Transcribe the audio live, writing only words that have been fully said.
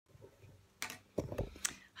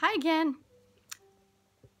Hi again.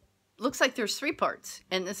 Looks like there's 3 parts,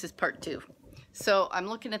 and this is part 2. So I'm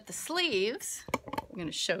looking at the sleeves. I'm going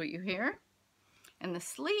to show you here. And the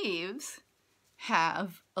sleeves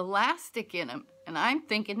have elastic in them, and I'm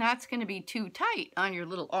thinking that's going to be too tight on your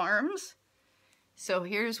little arms. So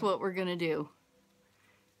here's what we're going to do.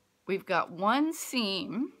 We've got one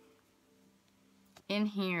seam in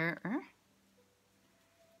here.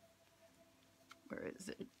 Where is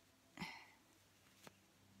it?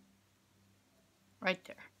 Right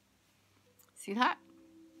there. See that?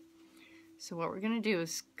 So what we're going to do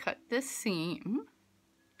is cut this seam.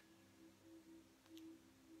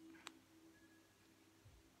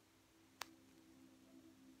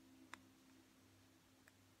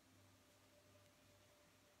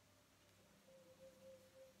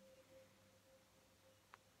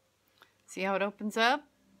 See how it opens up?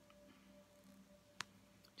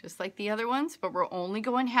 Just like the other ones, but we're only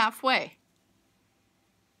going halfway.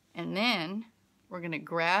 And then we're going to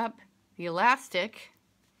grab the elastic,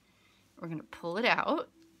 we're going to pull it out,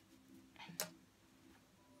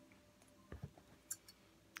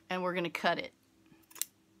 and we're going to cut it.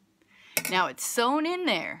 Now it's sewn in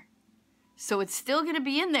there, so it's still going to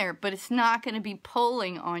be in there, but it's not going to be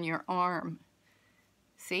pulling on your arm.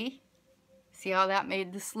 See? See how that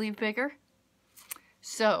made the sleeve bigger?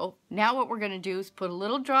 So now what we're going to do is put a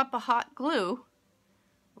little drop of hot glue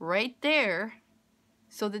right there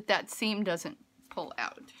so that that seam doesn't pull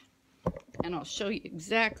out. And I'll show you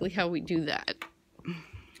exactly how we do that.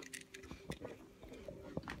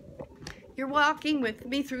 You're walking with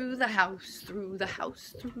me through the house, through the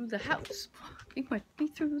house, through the house. Walking with me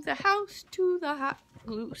through the house to the hot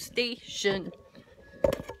glue station.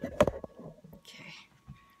 Okay,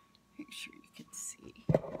 make sure you can see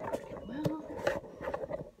very well.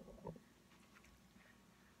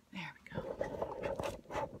 There we go.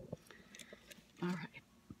 All right.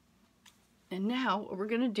 And now what we're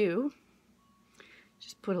going to do,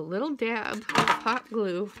 just put a little dab of hot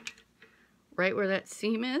glue right where that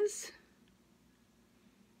seam is.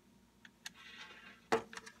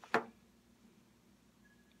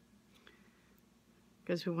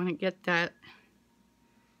 Because we want to get that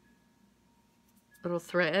little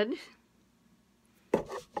thread.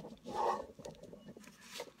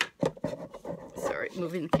 Sorry,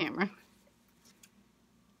 moving the camera.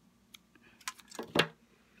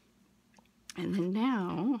 And then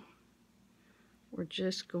now, we're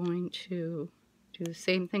just going to do the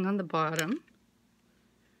same thing on the bottom.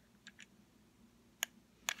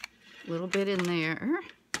 A little bit in there.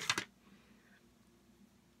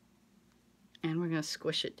 And we're going to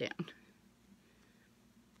squish it down.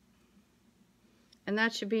 And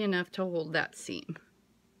that should be enough to hold that seam.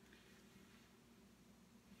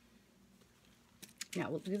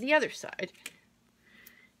 Now we'll do the other side,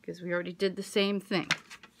 because we already did the same thing.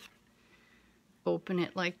 Open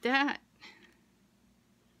it like that.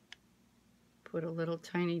 Put a little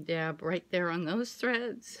tiny dab right there on those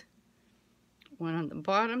threads. One on the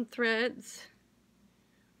bottom threads.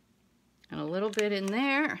 And a little bit in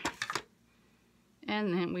there.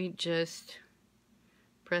 And then we just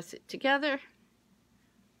press it together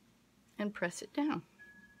and press it down.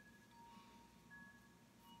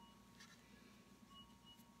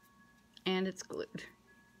 And it's glued.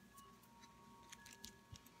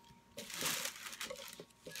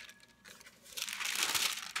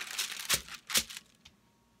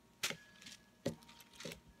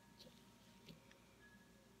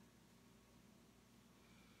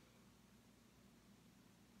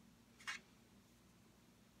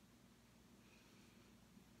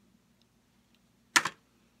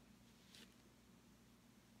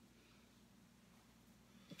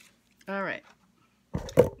 All right,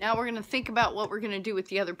 now we're going to think about what we're going to do with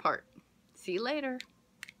the other part. See you later.